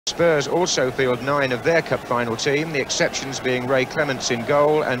Spurs also field 9 of their cup final team, the exceptions being Ray Clements in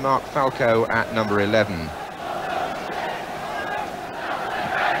goal and Mark Falco at number 11.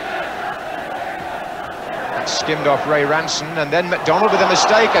 That's skimmed off Ray Ranson, and then McDonald with a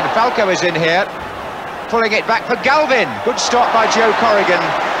mistake, and Falco is in here, pulling it back for Galvin. Good stop by Joe Corrigan,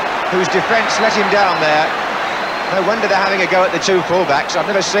 whose defence let him down there. No wonder they're having a go at the two fullbacks. I've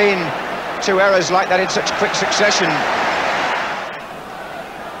never seen two errors like that in such quick succession.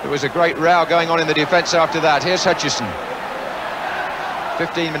 There was a great row going on in the defence after that. Here's Hutchison.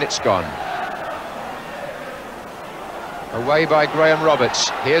 15 minutes gone. Away by Graham Roberts.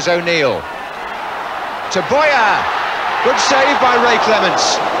 Here's O'Neill. To Boyer. Good save by Ray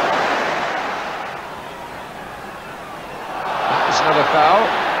Clements. That was another foul.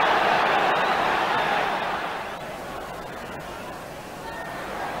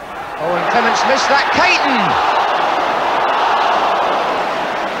 Oh, and Clements missed that. Caton!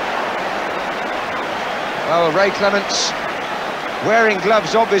 Well, Ray Clements wearing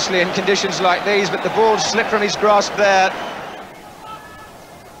gloves, obviously, in conditions like these, but the ball slipped from his grasp there.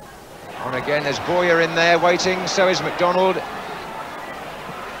 On again, there's Boyer in there waiting, so is McDonald.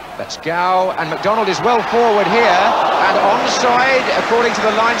 That's Gow, and McDonald is well forward here, and onside, according to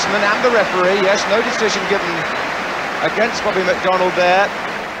the linesman and the referee. Yes, no decision given against Bobby McDonald there.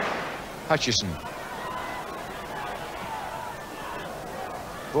 Hutchison.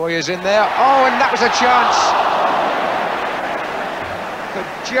 Boyer's in there. Oh, and that was a chance for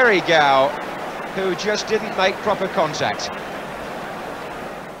Jerry Gow, who just didn't make proper contact.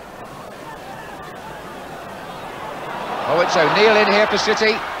 Oh, it's O'Neill in here for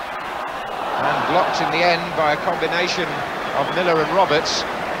City, and blocked in the end by a combination of Miller and Roberts.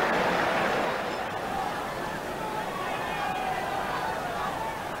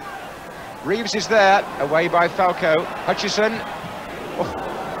 Reeves is there, away by Falco. Hutchison. Oh,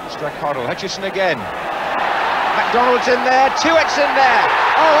 struck Hoddle. Hutchison again. McDonald's in there. Tuett's in there.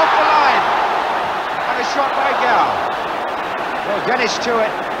 Oh, off the line. And a shot by Gow. Well, Dennis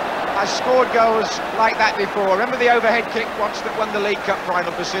Tuett has scored goals like that before. Remember the overhead kick once that won the League Cup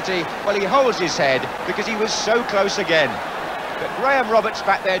final for City? Well, he holds his head because he was so close again. But Graham Roberts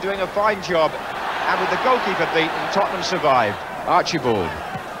back there doing a fine job. And with the goalkeeper beaten, Tottenham survived. Archibald.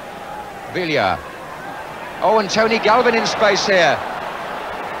 Villiers. Oh, and Tony Galvin in space here.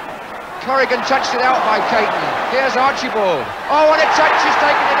 Corrigan touched it out by Caton. Here's Archibald. Oh, and a touch, he's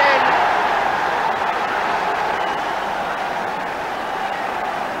taken it in.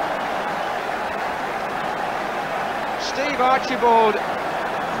 Steve Archibald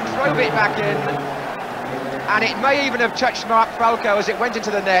drove it back in, and it may even have touched Mark Falco as it went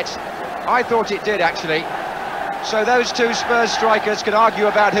into the net. I thought it did, actually. So those two Spurs strikers can argue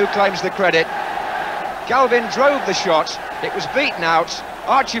about who claims the credit. Galvin drove the shot, it was beaten out,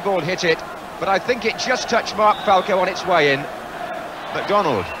 Archibald hit it, but I think it just touched Mark Falco on its way in.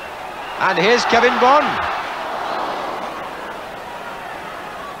 McDonald. And here's Kevin Bond.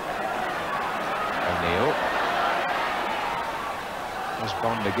 O'Neill. There's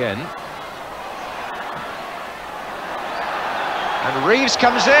Bond again. And Reeves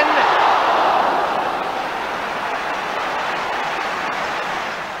comes in.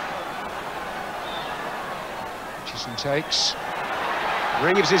 Takes.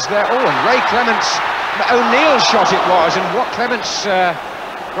 Reeves is there. Oh, and Ray Clements. O'Neill's shot it was, and what Clements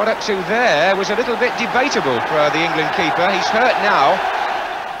got up to there was a little bit debatable for the England keeper. He's hurt now.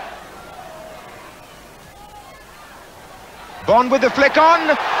 Bond with the flick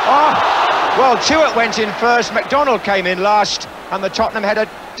on. Oh, well, Tuett went in first, McDonald came in last, and the Tottenham header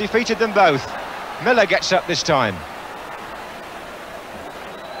defeated them both. Miller gets up this time.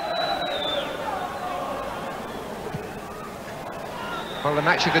 Well, the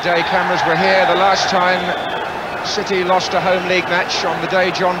match of the day cameras were here the last time City lost a home league match, on the day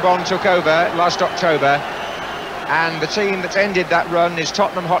John Bond took over last October. And the team that's ended that run is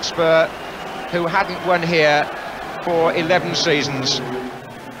Tottenham Hotspur, who hadn't won here for 11 seasons.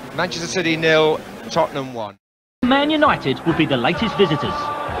 Manchester City 0, Tottenham 1. Man United would be the latest visitors.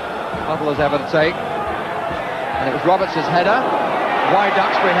 Hoddle has ever to take. And it was Roberts' header. Why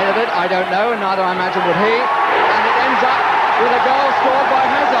Duxbury headed it, I don't know, and neither I imagine would he. And it ends up with a goal scored by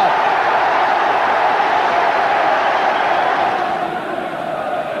Hazard.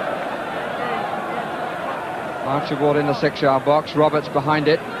 Archibald in the 6-yard box, Roberts behind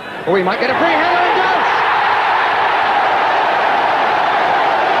it. Oh, he might get a free header, and does!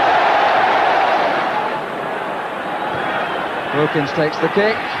 Wilkins takes the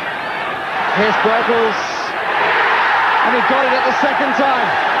kick. Here's Bertels. And he got it at the second time.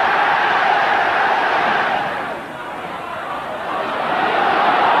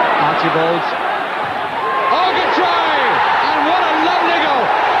 Archibald. Oh, good try! And what a lovely goal!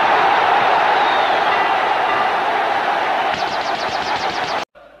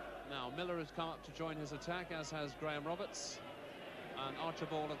 Now, Miller has come up to join his attack, as has Graham Roberts. And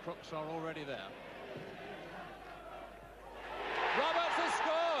Archibald and Crooks are already there. Roberts has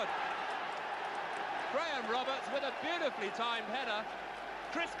scored! Graham Roberts with a beautifully timed header,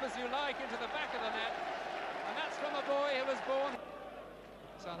 crisp as you like, into the back of the net. And that's from a boy who was born.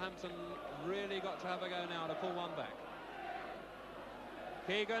 Southampton really got to have a go now to pull one back.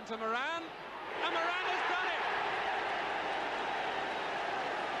 Keegan to Moran, and Moran has done it!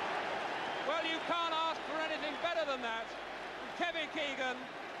 Well, you can't ask for anything better than that. Kevin Keegan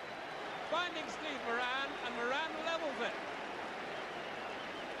finding Steve Moran, and Moran levels it.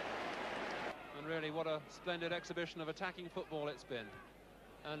 And really, what a splendid exhibition of attacking football it's been.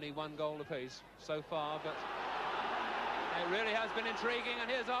 Only one goal apiece so far, but it really has been intriguing. And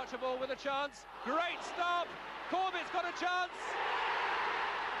here's Archibald with a chance. Great stop. Corbett's got a chance.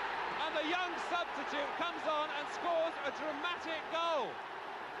 And the young substitute comes on and scores a dramatic goal.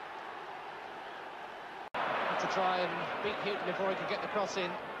 To try and beat Houghton before he could get the cross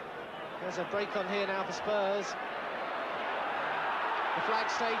in. There's a break on here now for Spurs. The flag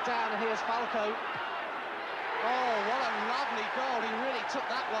stayed down, and here's Falco. Oh, what a lovely goal. He really took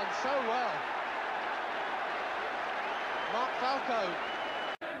that one so well. Mark Falco.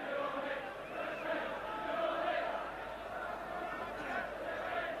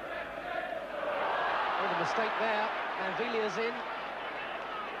 Oh, the mistake there, and Villiers in.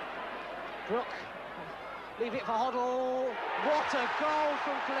 Brook. Leave it for Hoddle. What a goal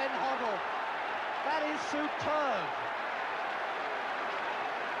from Glenn Hoddle. That is superb.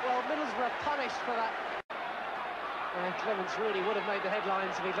 Well, Middlesbrough punished for that. And Clements really would have made the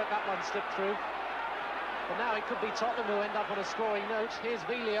headlines if he'd let that one slip through. But now it could be Tottenham who end up on a scoring note. Here's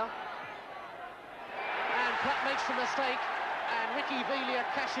Villa. And Platt makes the mistake, and Ricky Villa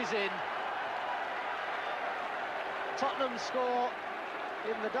cashes in. Tottenham score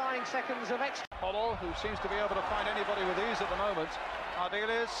in the dying seconds of extra. Hoddle, who seems to be able to find anybody with ease at the moment.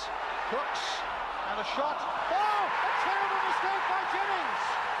 Ardiles, Crooks, and a shot. Oh, a terrible mistake by Jennings.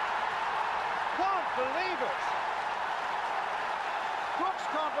 Can't believe it. Crooks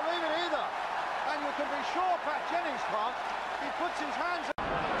can't believe it either. And you can be sure Pat Jennings can't. He puts his hands up.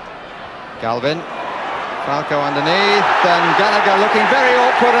 Galvin, Falco underneath, and Gallagher looking very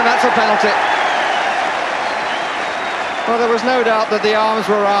awkward, and that's a penalty. Well, there was no doubt that the arms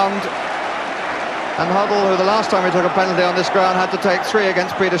were round, and Hoddle, who the last time he took a penalty on this ground had to take 3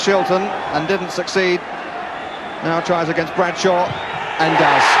 against Peter Shilton and didn't succeed, now tries against Bradshaw and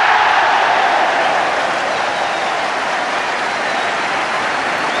does.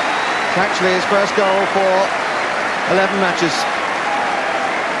 It's actually his first goal for 11 matches.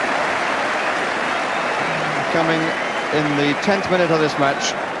 Coming in the 10th minute of this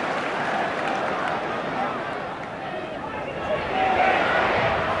match.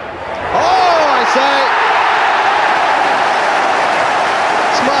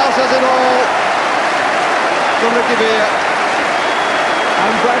 Says it all from Ricky Villa,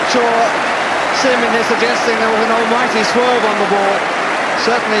 and Bradshaw seemingly suggesting there was an almighty swerve on the ball.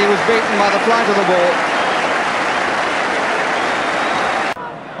 Certainly he was beaten by the flight of the ball.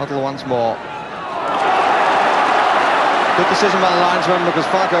 Hoddle once more. Good decision by the linesman, because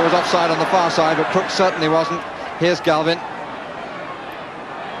Falco was offside on the far side, but Crooks certainly wasn't. Here's Galvin.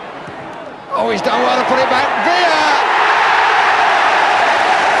 Oh, he's done well to put it back. Villa!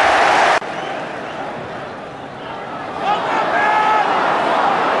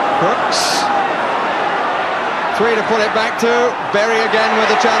 Crooks, 3 to put it back to. Berry again with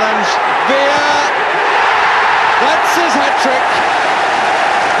the challenge. Villa, that's his hat-trick.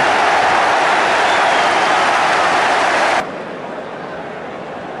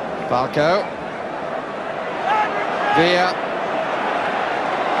 Falco, Villa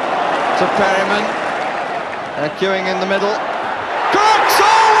to Perryman. They're queuing in the middle. Crooks,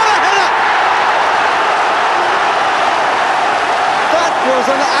 oh, what a header! Was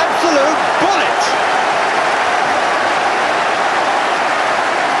an absolute bullet.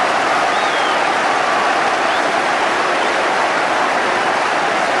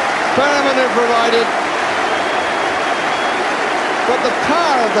 Perryman had provided, but the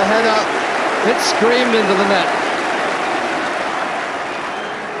power of the header, it screamed into the net.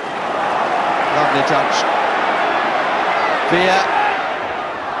 Lovely touch. Villa,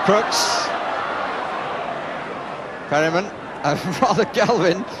 Crooks, Perryman. Rather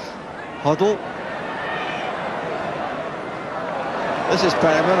Galvin, Hoddle. This is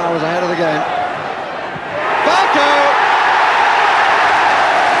Perryman. I was ahead of the game. Falco!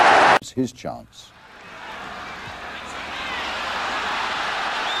 was his chance.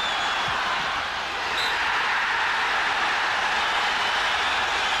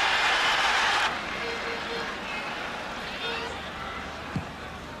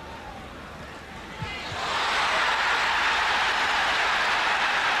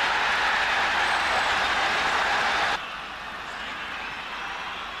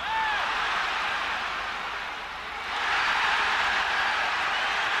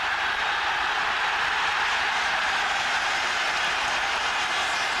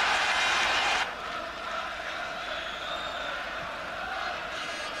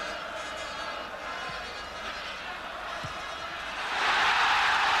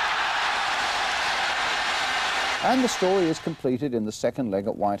 And the story is completed in the second leg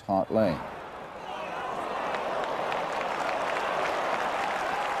at White Hart Lane.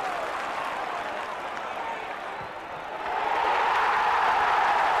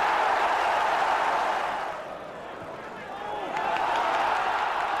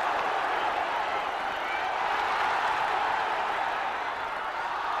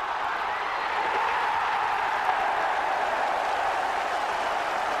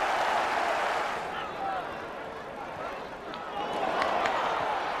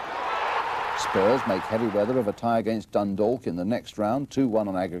 Spurs make heavy weather of a tie against Dundalk in the next round, 2-1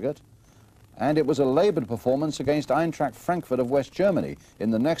 on aggregate. And it was a laboured performance against Eintracht Frankfurt of West Germany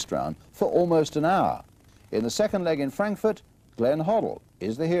in the next round for almost an hour. In the second leg in Frankfurt, Glenn Hoddle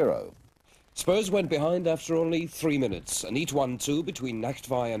is the hero. Spurs went behind after only 3 minutes. A neat 1-2 between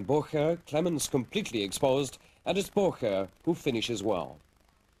Nachtwey and Borcher, Clemens completely exposed, and it's Borcher who finishes well.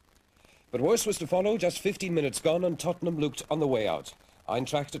 But worse was to follow, just 15 minutes gone and Tottenham looked on the way out.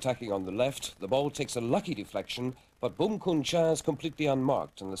 Eintracht attacking on the left, the ball takes a lucky deflection, but Bum Kun Cha is completely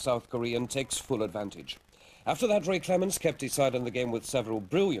unmarked and the South Korean takes full advantage. After that, Ray Clemens kept his side in the game with several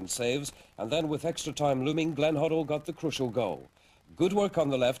brilliant saves, and then with extra time looming, Glenn Hoddle got the crucial goal. Good work on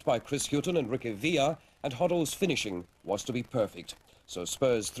the left by Chris Hughton and Ricky Villa, and Hoddle's finishing was to be perfect. So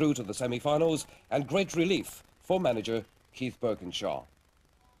Spurs through to the semi-finals, and great relief for manager Keith Birkinshaw.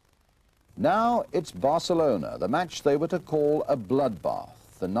 Now it's Barcelona, the match they were to call a bloodbath.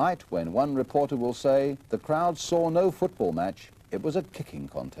 The night when one reporter will say the crowd saw no football match, it was a kicking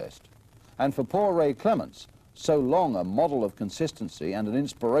contest. And for poor Ray Clemens, so long a model of consistency and an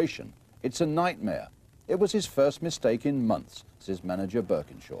inspiration, it's a nightmare. It was his first mistake in months, says manager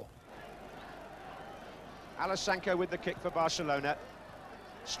Birkinshaw. Alessanco with the kick for Barcelona.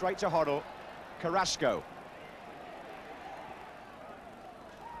 Straight to Hoddle. Carrasco.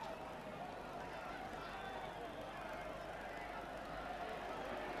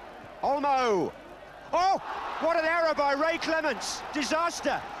 Olmo! Oh, what an error by Ray Clemens.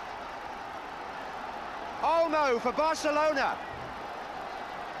 Disaster. Olmo for Barcelona.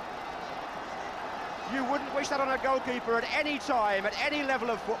 You wouldn't wish that on a goalkeeper at any time, at any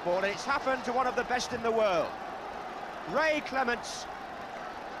level of football, and it's happened to one of the best in the world. Ray Clemens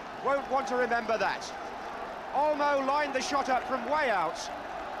won't want to remember that. Olmo lined the shot up from way out,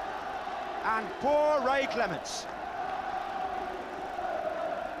 and poor Ray Clemens.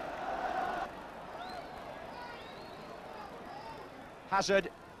 Hazard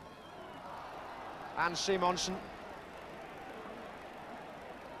and Simonsen.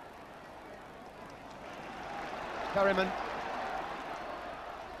 Perryman.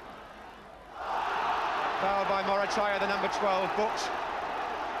 Foul by Morataya, the number 12, booked.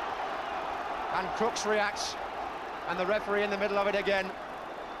 And Crooks reacts, and the referee in the middle of it again.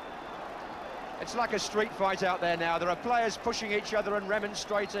 It's like a street fight out there now. There are players pushing each other and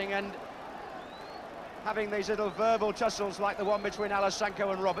remonstrating and having these little verbal tussles like the one between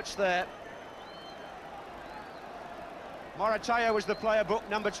Alessanco and Roberts there. Morataya was the player booked,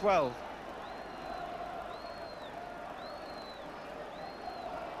 number 12.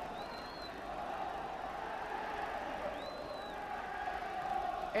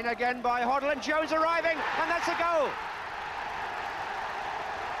 In again by Hoddle, and Jones arriving, and that's a goal.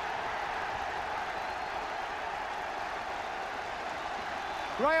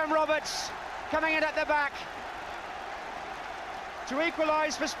 Graham Roberts coming in at the back to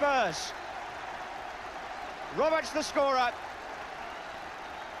equalise for Spurs. Roberts the scorer.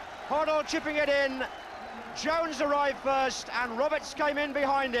 Hoddle chipping it in. Jones arrived first and Roberts came in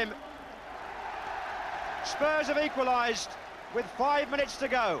behind him. Spurs have equalised with 5 minutes to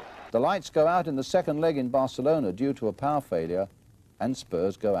go. The lights go out in the second leg in Barcelona due to a power failure, and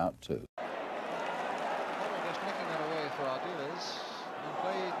Spurs go out too. Just nicking that away for our dealers. And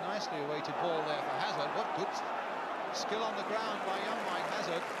played nicely, a weighted ball there for Hazard. What good skill on the ground by young Mike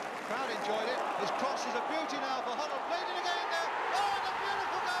Hazard. Crowd enjoyed it. His cross is a beauty now for Hoddle. Played it again there. Oh, and a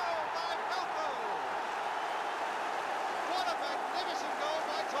beautiful goal by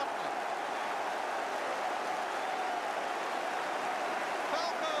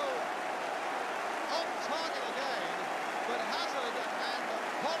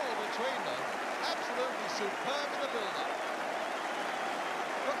superb in the build-up.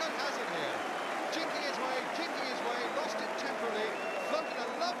 Look at Hazard here, jinking his way, lost it temporarily, floated a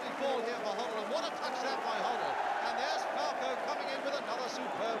lovely ball here for Hoddle, and what a touch that by Hoddle. And there's Falco coming in with another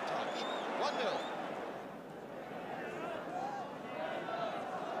superb touch. 1-0.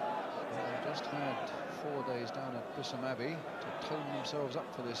 They've just had 4 days down at Bisham Abbey to tone themselves up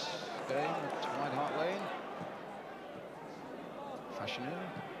for this game at White Hart Lane. Fashanu.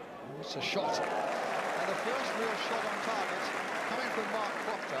 It's a shot. And the first real shot on target coming from Mark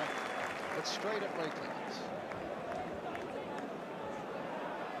Proctor, but straight at Ray Clemens.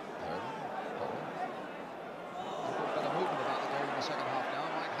 Better movement about the game in the second half now.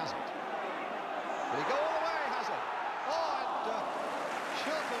 Mike Hazard. Will he go all the way, Hazard? Oh, and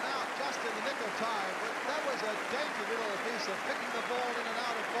Shilton out just in the nick of time, but that was a dainty little piece of picking the ball in and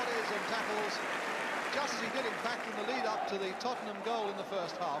out of bodies and tackles, just as he did, in fact, in the lead-up to the Tottenham goal in the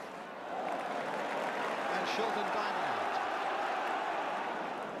first half. And Shilton diving out.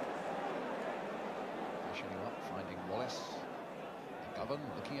 Fashanu up, finding Wallace. McGovern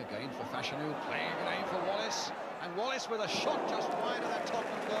looking again for Fashanu, playing again for Wallace. And Wallace with a shot just wide of that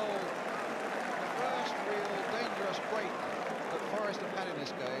Tottenham goal. The first real dangerous break that Forest have had in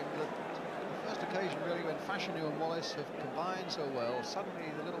this game. The first occasion really when Fashanu and Wallace have combined so well.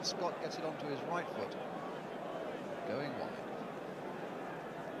 Suddenly the little Scot gets it onto his right foot, going wide.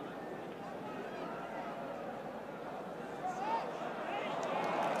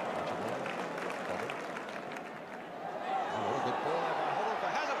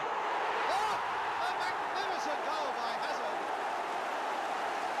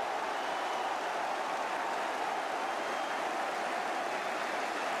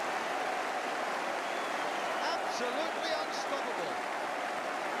 Absolutely unstoppable.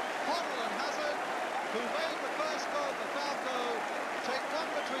 Hoddle and Hazard, who made the first goal for Falco, take one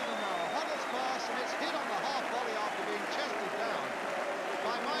between them now. Hoddle's pass, and it's hit on the half volley after being chested down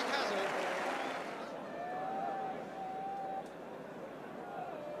by Mike Hazard.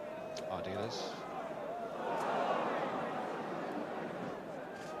 Ardiles.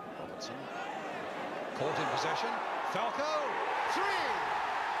 Robertson. Caught in possession. Falco, 3!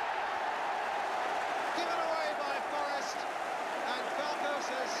 Given away by Forest, and Falco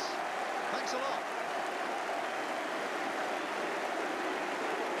says, thanks a lot.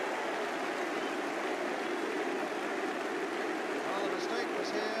 Well, the mistake was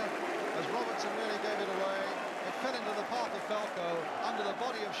here, as Robertson really gave it away. It fell into the path of Falco, under the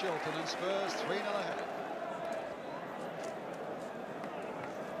body of Shilton, and Spurs 3-0 ahead.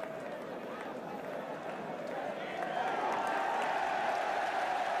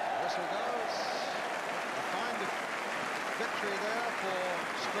 Whistle goes. A fine victory there for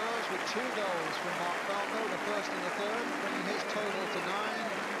Spurs with 2 goals from Mark Falco, the first and the third, bringing his total to 9.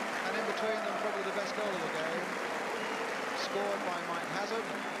 And in between them, probably the best goal of the game, scored by Mike Hazard,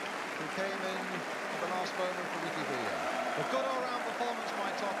 who came in at the last moment for Ricky Villa. A good all-round performance by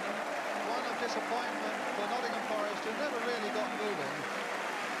Tottenham, one of disappointment for Nottingham Forest, who never really got moving.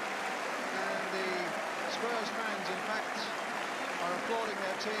 And the Spurs fans, in fact, are applauding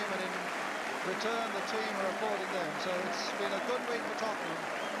their team, and in return the team are applauding them. So it's been a good week for Tottenham,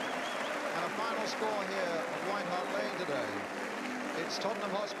 and a final score here at White Hart Lane today. It's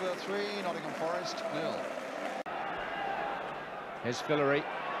Tottenham Hotspur 3, Nottingham Forest 0. Here's Fillery,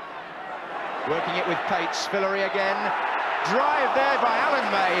 working it with Pates. Fillery again, drive there by Alan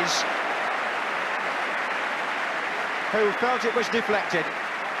Mays, who felt it was deflected.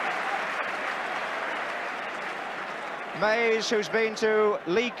 Mays, who's been to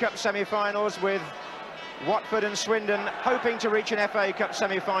League Cup semi-finals with Watford and Swindon, hoping to reach an FA Cup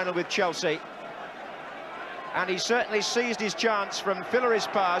semi-final with Chelsea. And he certainly seized his chance from Fillery's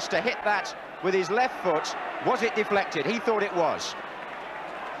pass to hit that with his left foot. Was it deflected? He thought it was.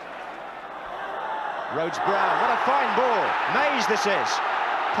 Rhodes-Brown, what a fine ball. Mays this is.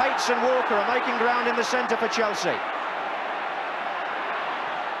 Pates and Walker are making ground in the centre for Chelsea.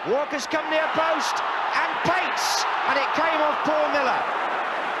 Walker's come near post, and Pates, and it came off Paul Miller.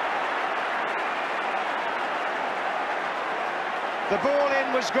 The ball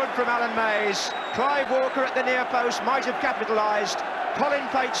in was good from Alan Mays. Clive Walker at the near post might have capitalised. Colin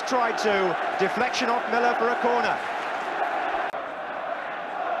Pates tried to. Deflection off Miller for a corner.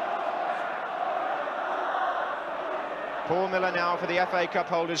 Paul Miller now for the FA Cup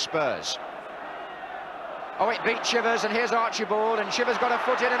holders Spurs. Oh, it beat Chivers, and here's Archibald, and Chivers got a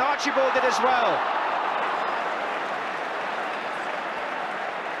foot in, and Archibald did as well.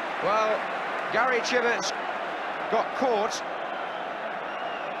 Well, Gary Chivers got caught,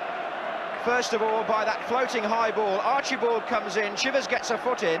 first of all, by that floating high ball. Archibald comes in, Chivers gets a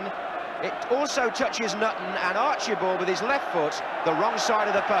foot in, It also touches Nutton and Archibald with his left foot, the wrong side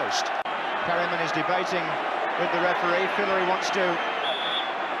of the post. Perryman is debating with the referee. Fillory wants to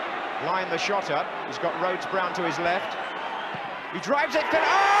line the shot up. He's got Rhodes-Brown to his left. He drives it.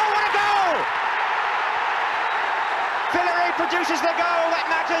 Oh, what a goal! Fillory produces the goal that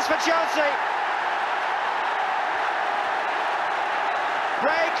matters for Chelsea.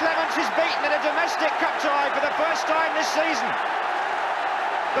 Ray Clements is beaten in a domestic cup tie for the first time this season.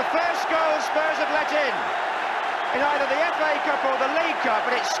 The first goal Spurs have let in either the FA Cup or the League Cup,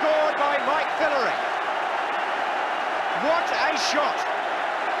 and it's scored by Mike Fillory. What a shot!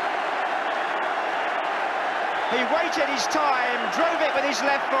 He waited his time, drove it with his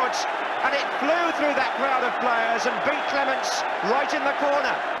left foot, and it flew through that crowd of players and beat Clements right in the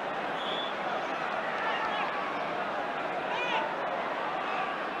corner.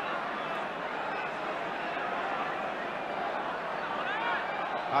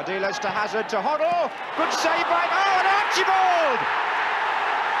 Ardiles to Hazard, to Hoddle, good save by... Oh, and Archibald!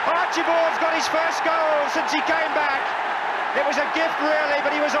 Archibald's got his first goal since he came back. It was a gift, really,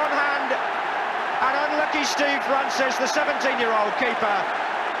 but he was on hand. And unlucky Steve Francis, the 17-year-old keeper.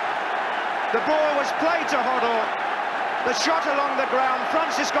 The ball was played to Hoddle. The shot along the ground,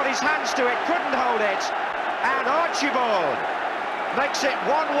 Francis got his hands to it, couldn't hold it. And Archibald makes it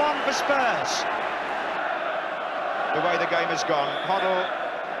 1-1 for Spurs. The way the game has gone, Hoddle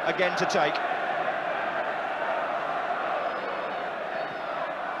again to take.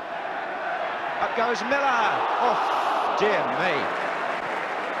 Up goes Miller. Oh, dear me.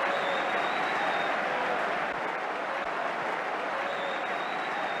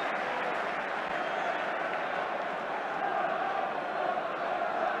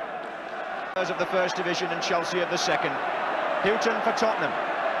 Of the first division and Chelsea of the second. Houghton for Tottenham.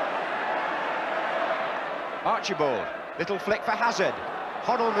 Archibald, little flick for Hazard.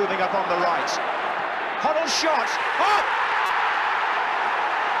 Hoddle moving up on the right. Hoddle's shot. Oh!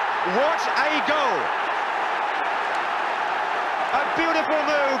 What a goal! A beautiful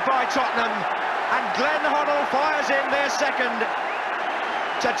move by Tottenham, and Glenn Hoddle fires in their second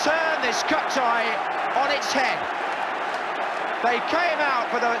to turn this cup tie on its head. They came out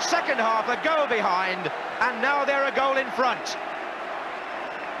for the second half a goal behind, and now they're a goal in front.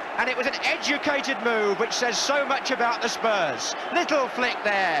 And it was an educated move, which says so much about the Spurs. Little flick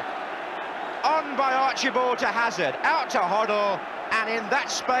there. On by Archibald to Hazard, out to Hoddle, and in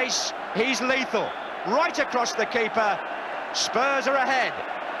that space, he's lethal. Right across the keeper. Spurs are ahead.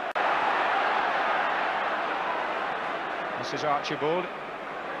 This is Archibald.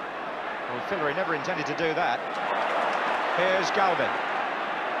 Well, Fillory never intended to do that. Here's Galvin.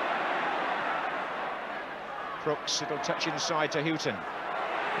 Crooks, it'll touch inside to Houghton.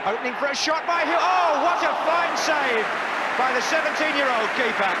 Opening for a shot by Houghton. Oh, what a fine save by the 17-year-old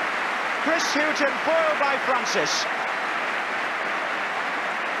keeper. Chris Houghton foiled by Francis.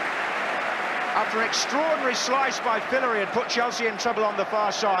 After an extraordinary slice by Fillory had put Chelsea in trouble on the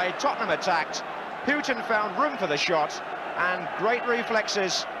far side, Tottenham attacked. Houghton found room for the shot, and great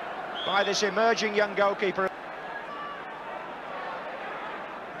reflexes by this emerging young goalkeeper.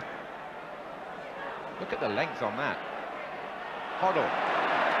 Look at the length on that. Hoddle.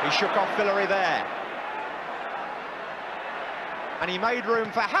 He shook off Fillory there. And he made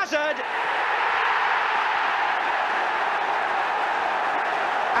room for Hazard.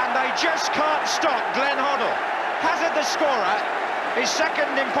 And they just can't stop Glenn Hoddle. Hazard the scorer, his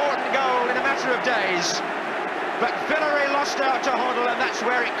second important goal in a matter of days. But Fillory lost out to Hoddle, and that's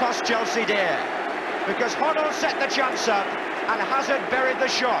where it cost Chelsea dear. Because Hoddle set the chance up and Hazard buried the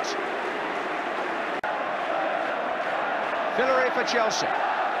shot. Fillory for Chelsea.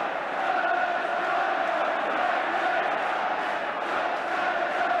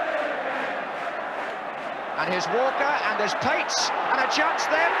 And here's Walker, and there's Pates, and a chance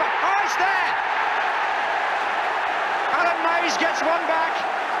there, but oh, it's there! Alan Mays gets one back.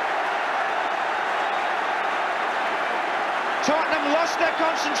 Tottenham lost their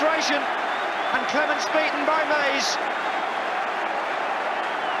concentration, and Clements beaten by Mays.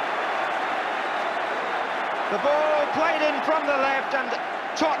 The ball played in from the left, and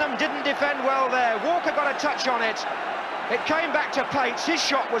Tottenham didn't defend well there. Walker got a touch on it. It came back to Pates, his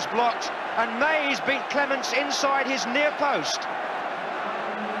shot was blocked, and Mays beat Clements inside his near post.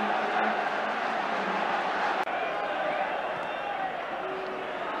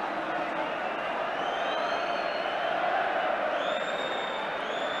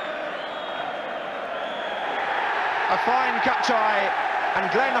 A fine cup tie, and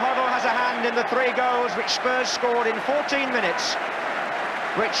Glenn Hoddle has a hand in the 3 goals which Spurs scored in 14 minutes,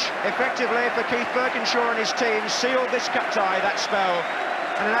 which effectively for Keith Birkinshaw and his team sealed this cup tie, that spell.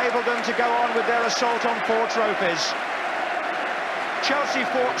 and enabled them to go on with their assault on 4 trophies. Chelsea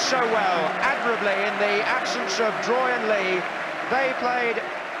fought so well, admirably, in the absence of Droy and Lee. They played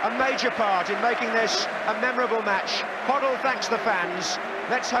a major part in making this a memorable match. Hoddle thanks the fans.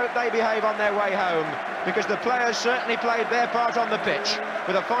 Let's hope they behave on their way home, because the players certainly played their part on the pitch,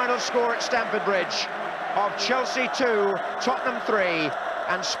 with a final score at Stamford Bridge of Chelsea 2, Tottenham 3,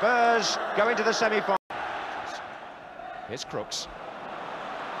 and Spurs go into the semi-final. Here's Crooks.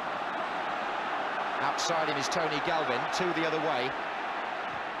 Outside him is Tony Galvin, 2 the other way.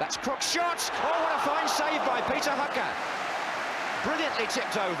 That's Crooks' shot! Oh, what a fine save by Peter Hucker. Brilliantly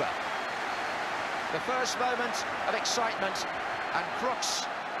tipped over. The first moment of excitement, and Crooks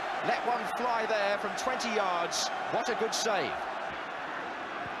let one fly there from 20 yards. What a good save.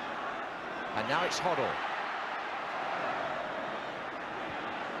 And now it's Hoddle.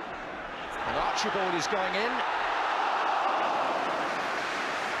 And Archibald is going in.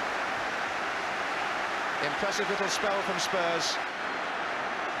 Impressive little spell from Spurs.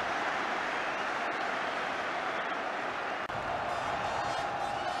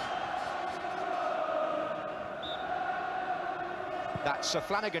 That's a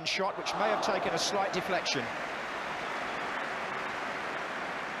Flanagan shot, which may have taken a slight deflection.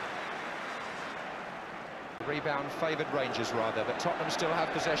 Rebound favoured Rangers, rather, but Tottenham still have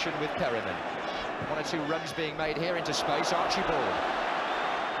possession with Perryman. 1 or 2 runs being made here into space. Archibald.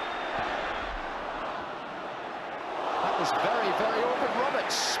 That was very, very awkward,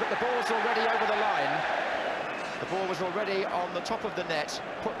 Roberts, but the ball's already over the line. The ball was already on the top of the net,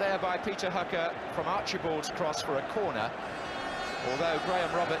 put there by Peter Hucker from Archibald's cross for a corner. Although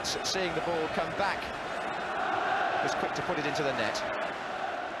Graham Roberts, seeing the ball come back, was quick to put it into the net.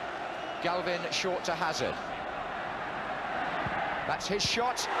 Galvin short to Hazard. That's his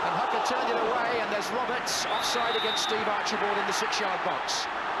shot, and Hucker turned it away, and there's Roberts offside against Steve Archibald in the 6-yard box.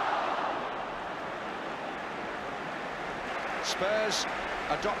 Spurs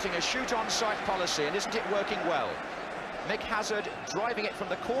adopting a shoot-on-sight policy, and isn't it working well? Mick Hazard driving it from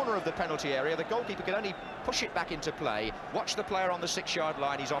the corner of the penalty area. The goalkeeper could only push it back into play. Watch the player on the 6-yard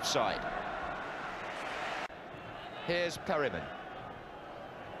line, he's offside. Here's Perryman.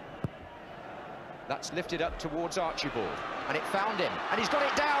 That's lifted up towards Archibald, and it found him, and he's got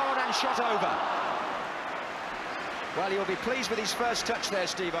it down and shot over. Well, he'll be pleased with his first touch there,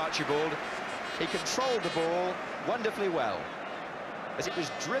 Steve Archibald. He controlled the ball wonderfully well, as it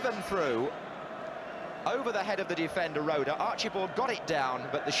was driven through over the head of the defender, Roda. Archibald got it down,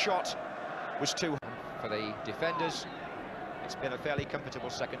 but the shot was too high for the defenders. It's been a fairly comfortable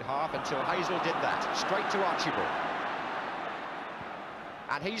second half until Hazel did that. Straight to Archibald.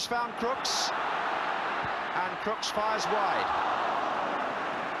 And he's found Crooks. And Crooks fires wide.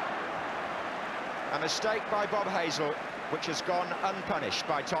 A mistake by Bob Hazel, which has gone unpunished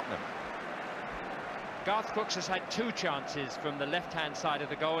by Tottenham. Garth Crooks has had 2 chances from the left-hand side of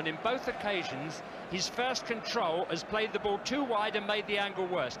the goal, and in both occasions, his first control has played the ball too wide and made the angle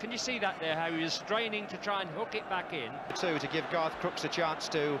worse. Can you see that there, how he was straining to try and hook it back in? To give Garth Crooks a chance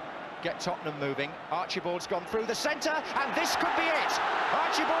to get Tottenham moving. Archibald's gone through the centre, and this could be it.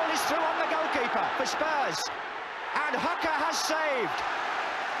 Archibald is through on the goalkeeper for Spurs, and Hucker has saved.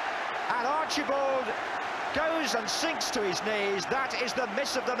 And Archibald goes and sinks to his knees. That is the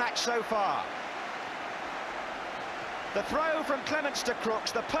miss of the match so far. The throw from Clements to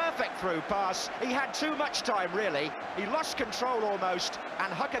Crooks, the perfect through pass. He had too much time, really. He lost control almost,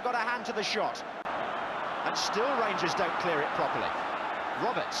 and Hucker got a hand to the shot. And still Rangers don't clear it properly.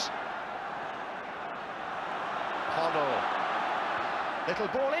 Roberts. Hoddle. Little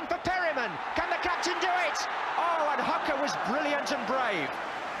ball in for Perryman. Can the captain do it? Oh, and Hucker was brilliant and brave.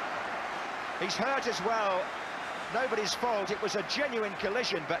 He's hurt as well. Nobody's fault. It was a genuine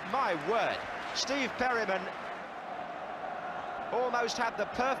collision, but my word, Steve Perryman almost had the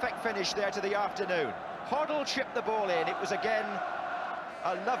perfect finish there to the afternoon. Hoddle chipped the ball in. It was again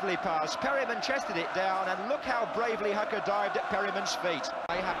a lovely pass. Perryman chested it down, and look how bravely Hucker dived at Perryman's feet.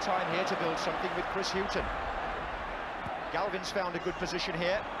 They have time here to build something with Chris Hughton. Galvin's found a good position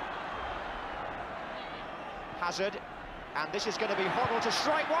here. Hazard, and this is going to be Hoddle to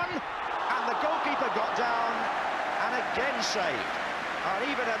strike one, and the goalkeeper got down and again saved. And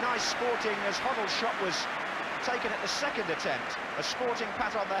even a nice sporting, as Hoddle's shot was taken at the second attempt, a sporting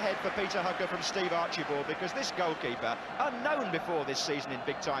pat on the head for Peter Hucker from Steve Archibald, because this goalkeeper, unknown before this season in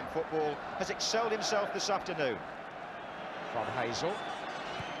big-time football, has excelled himself this afternoon. From Hazel,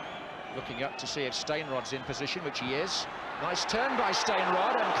 looking up to see if Stainrod's in position, which he is. Nice turn by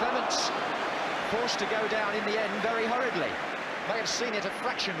Stainrod, and Clements forced to go down in the end very hurriedly. May have seen it a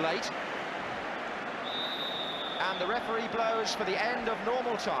fraction late. And the referee blows for the end of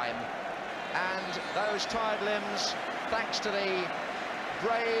normal time. And those tired limbs, thanks to the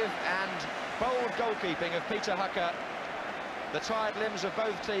brave and bold goalkeeping of Peter Hucker, the tired limbs of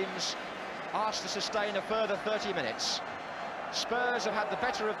both teams asked to sustain a further 30 minutes. Spurs have had the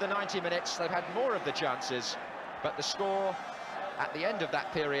better of the 90 minutes, they've had more of the chances, but the score at the end of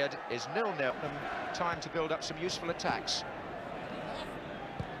that period is 0-0. Time to build up some useful attacks.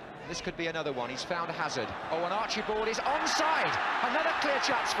 This could be another one. He's found Hazard. Oh, and Archibald is onside. Another clear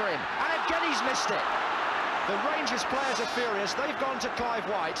chance for him. And again he's missed it. The Rangers players are furious. They've gone to Clive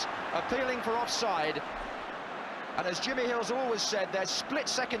White, appealing for offside. And as Jimmy Hill's always said, they're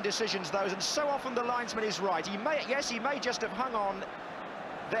split-second decisions, those, and so often the linesman is right. He may just have hung on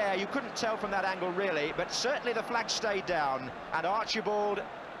there. You couldn't tell from that angle, really, but certainly the flag stayed down, and Archibald,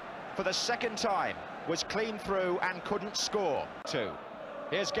 for the second time, was clean through and couldn't score.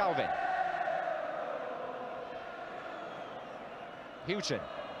 Here's Galvin. Houghton.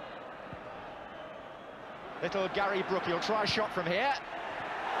 Little Gary Brook, he'll try a shot from here.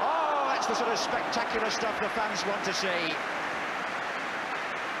 Oh, that's the sort of spectacular stuff the fans want to see.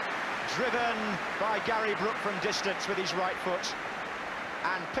 Driven by Gary Brook from distance with his right foot.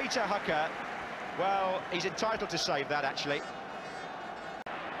 And Peter Hucker, well, he's entitled to save that, actually.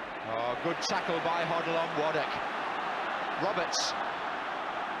 Oh, good tackle by Hoddle on Waddock. Roberts.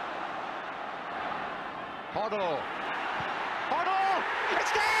 Hoddle. Hoddle!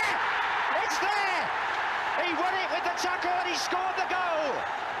 It's there! It's there! He won it with the tackle and he scored the goal!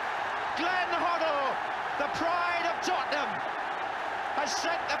 Glenn Hoddle, the pride of Tottenham, has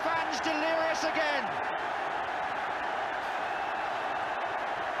sent the fans delirious again.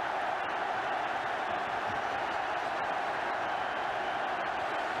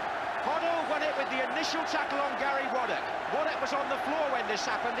 Hoddle won it with the initial tackle on Gary Waddock. Waddock was on the floor when this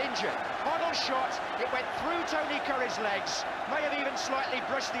happened, injured. Hoddle shot, it went through Tony Curry's legs, may have even slightly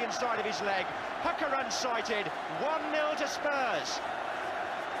brushed the inside of his leg. Hucker unsighted, 1-0 to Spurs.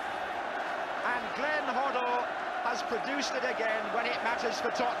 And Glenn Hoddle has produced it again when it matters for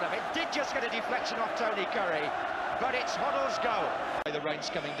Tottenham. It did just get a deflection off Tony Curry, but it's Hoddle's goal. The rain's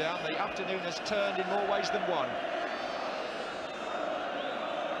coming down, the afternoon has turned in more ways than one.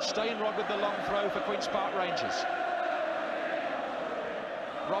 Stainrod with the long throw for Queen's Park Rangers.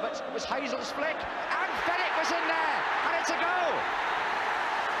 Roberts, it was Hazel's flick, and Fenwick was in there, and it's a goal!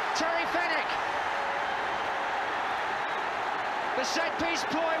 Terry Fenwick. The set-piece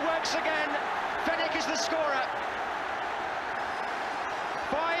ploy works again. Fenwick is the scorer.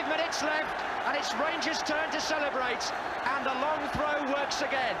 5 minutes left, and it's Rangers' turn to celebrate, and the long throw works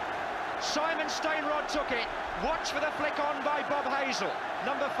again. Simon Stainrod took it. Watch for the flick on by Bob Hazel,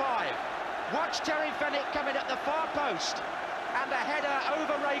 number 5. Watch Terry Fenwick come in at the far post, and a header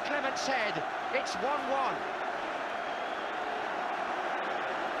over Ray Clement's head. It's 1-1.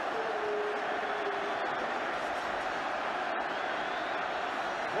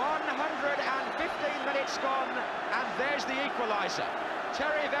 Minutes gone, and there's the equaliser.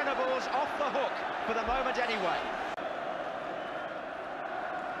 Terry Venables off the hook for the moment anyway.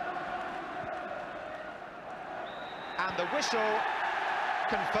 And the whistle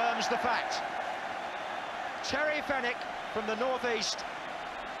confirms the fact. Terry Fenwick from the northeast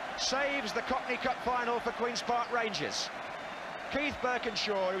saves the Cockney Cup final for Queen's Park Rangers. Keith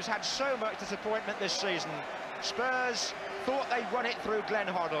Birkinshaw, who's had so much disappointment this season, Spurs thought they'd won it through Glenn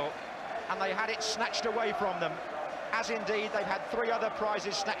Hoddle, and they had it snatched away from them, as indeed they've had 3 other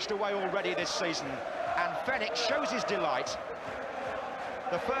prizes snatched away already this season. And Fenwick shows his delight.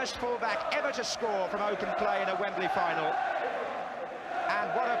 The first fullback ever to score from open play in a Wembley final.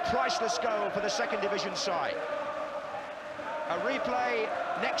 And what a priceless goal for the second division side. A replay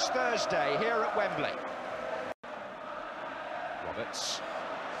next Thursday here at Wembley. Roberts.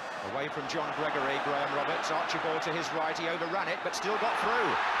 Away from John Gregory, Graham Roberts, Archibald to his right, he overran it, but still got through.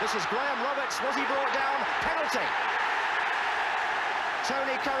 This is Graham Roberts, was he brought down? Penalty!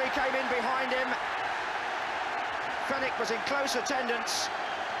 Tony Curry came in behind him. Fenwick was in close attendance,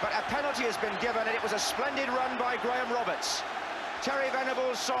 but a penalty has been given, and it was a splendid run by Graham Roberts. Terry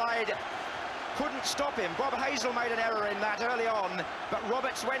Venables' side couldn't stop him. Bob Hazel made an error in that early on, but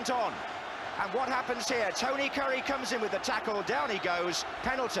Roberts went on. And what happens here? Tony Curry comes in with the tackle, down he goes,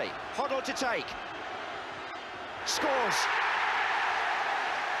 penalty, Hoddle to take. Scores.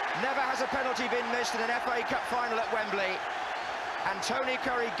 Never has a penalty been missed in an FA Cup final at Wembley. And Tony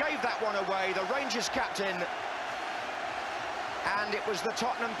Curry gave that one away, the Rangers captain. And it was the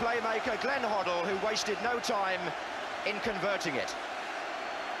Tottenham playmaker, Glenn Hoddle, who wasted no time in converting it.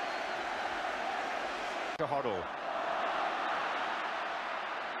 To Hoddle.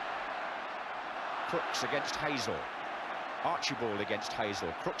 Crooks against Hazel. Archibald against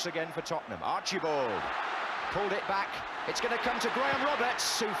Hazel. Crooks again for Tottenham. Archibald pulled it back. It's going to come to Graham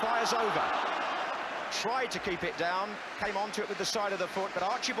Roberts, who fires over. Tried to keep it down, came onto it with the side of the foot, but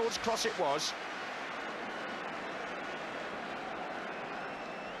Archibald's cross it was.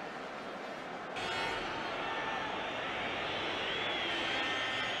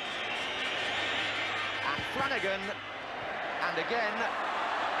 And Flanagan, and again,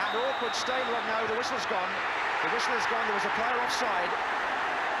 and awkward Stainrod. No, the whistle's gone. The whistle has gone. There was a player offside.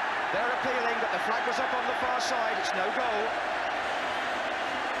 They're appealing, but the flag was up on the far side. It's no goal.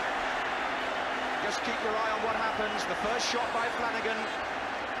 Just keep your eye on what happens. The first shot by Flanagan.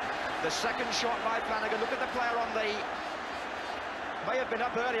 The second shot by Flanagan. Look at the player on the... May have been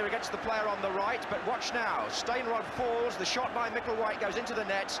up earlier against the player on the right, but watch now. Stainrod falls. The shot by Micklewhite goes into the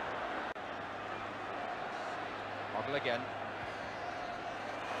net. Hoddle again.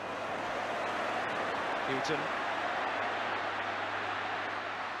 Houghton.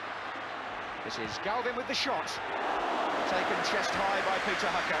 This is Galvin with the shot. Taken chest high by Peter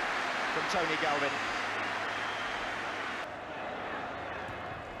Hucker from Tony Galvin.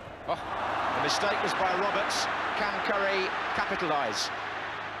 Oh, the mistake was by Roberts. Can Curry capitalise?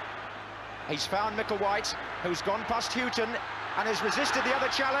 He's found Micklewhite, who's gone past Houghton and has resisted the other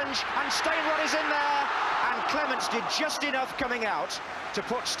challenge, and Stainrod is in there, and Clements did just enough coming out to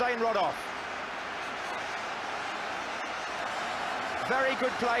put Stainrod off. Very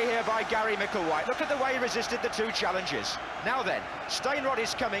good play here by Gary Micklewhite. Look at the way he resisted the two challenges. Now then, Stainrod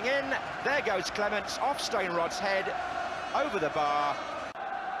is coming in. There goes Clements, off Stainrod's head, over the bar.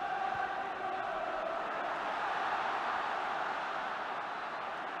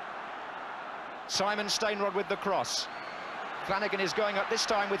 Simon Stainrod with the cross. Flanagan is going up this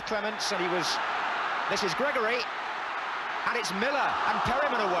time with Clements, and he was... This is Gregory, and it's Miller, and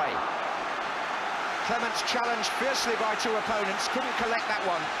Perryman away. Clements challenged fiercely by two opponents, couldn't collect that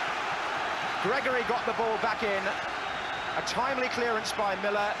one. Gregory got the ball back in. A timely clearance by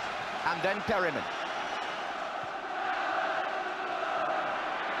Miller, and then Perryman.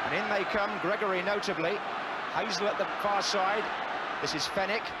 And in they come, Gregory notably. Hazel at the far side. This is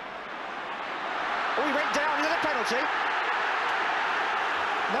Fennick. Oh, he went down, is it a penalty?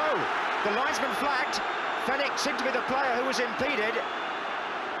 No, the linesman flagged. Fennick seemed to be the player who was impeded.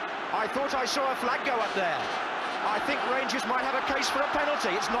 I thought I saw a flag go up there. I think Rangers might have a case for a penalty.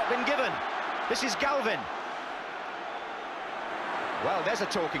 It's not been given. This is Galvin. Well, there's a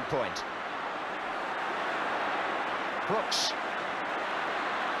talking point. Crooks.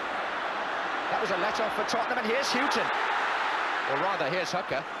 That was a let-off for Tottenham, and here's Houghton. Or rather, here's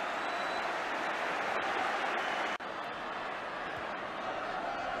Hucker.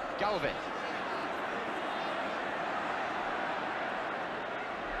 Galvin.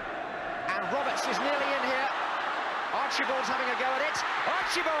 And Roberts is nearly in here. Archibald's having a go at it.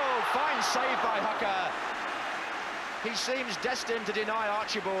 Archibald! Fine save by Hucker. He seems destined to deny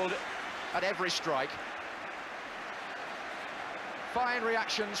Archibald at every strike. Fine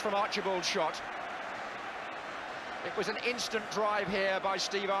reactions from Archibald's shot. It was an instant drive here by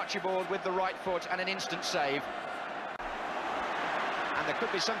Steve Archibald with the right foot and an instant save. And there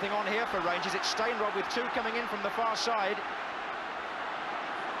could be something on here for Rangers. It's Stainrod with two coming in from the far side.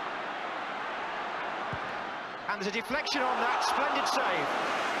 And there's a deflection on that. Splendid save.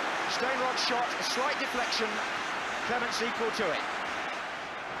 Stainrod's shot, a slight deflection. Clements equal to it.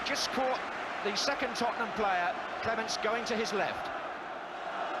 Just caught the second Tottenham player, Clements going to his left.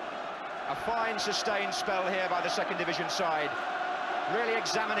 A fine sustained spell here by the second division side. Really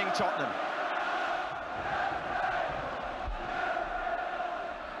examining Tottenham.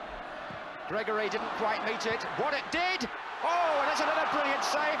 Gregory didn't quite meet it. What it did! Oh, and that's another brilliant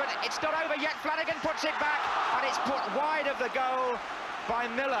save, but it's not over yet. Flanagan puts it back, and it's put wide of the goal by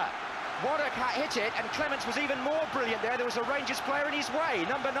Miller. Waddock hit it, and Clements was even more brilliant there. There was a Rangers player in his way.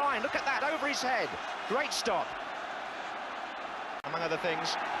 Number 9, look at that, over his head. Great stop. Among other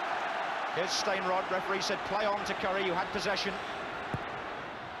things, here's Stainrod. Referee said play on to Curry, you had possession.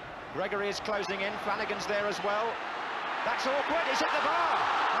 Gregory is closing in, Flanagan's there as well. That's awkward, it's hit the bar.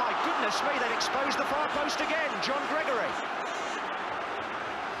 My goodness me, they've exposed the far post again. John Gregory.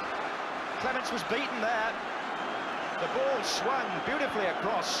 Clements was beaten there. The ball swung beautifully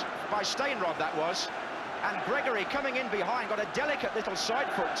across by Stainrod, that was. And Gregory coming in behind, got a delicate little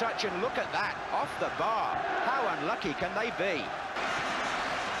side foot touch, and look at that, off the bar. How unlucky can they be?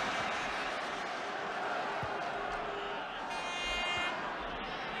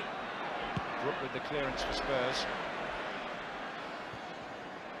 Brook with the clearance for Spurs.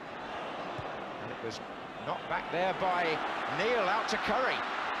 And it was knocked back there by Neil, out to Curry.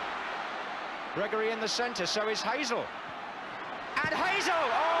 Gregory in the centre, so is Hazel. And Hazel!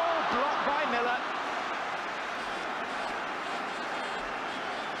 Oh, blocked by Miller.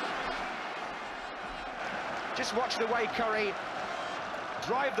 Just watch the way Curry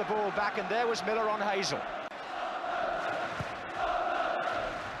drive the ball back, and there was Miller on Hazel.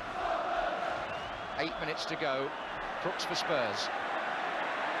 8 minutes to go. Crooks for Spurs.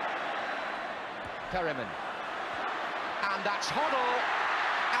 Perryman. And that's Hoddle.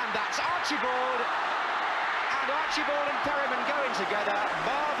 And that's Archibald. And Archibald and Perryman going together.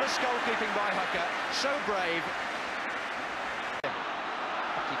 Marvellous goalkeeping by Hooker. So brave.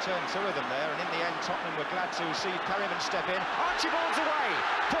 He turned two of them there, and in the end Tottenham were glad to see Perryman step in. Archibald's away.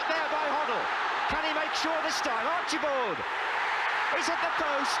 Put there by Hoddle. Can he make sure this time? Archibald. He's hit the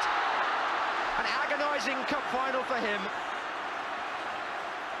post. An agonising cup final for him.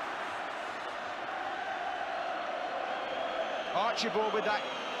 Archibald with that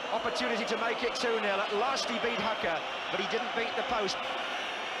opportunity to make it 2-0. At last he beat Hooker, but he didn't beat the post.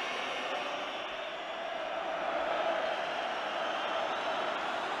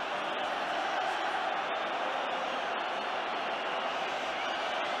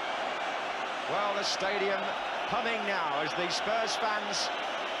 Well, the stadium humming now as the Spurs fans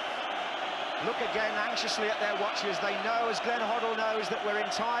look again anxiously at their watches. They know, as Glenn Hoddle knows, that we're in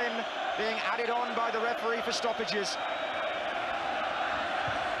time, being added on by the referee for stoppages.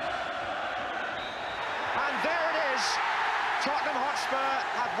 And there it is. Tottenham Hotspur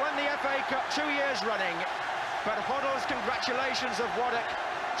have won the FA Cup 2 years running, but Hoddle's congratulations of Waddock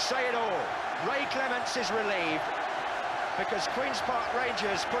say it all. Ray Clements is relieved, because Queen's Park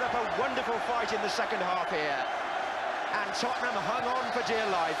Rangers put up a wonderful fight in the second half here, and Tottenham hung on for dear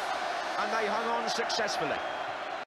life, and they hung on successfully.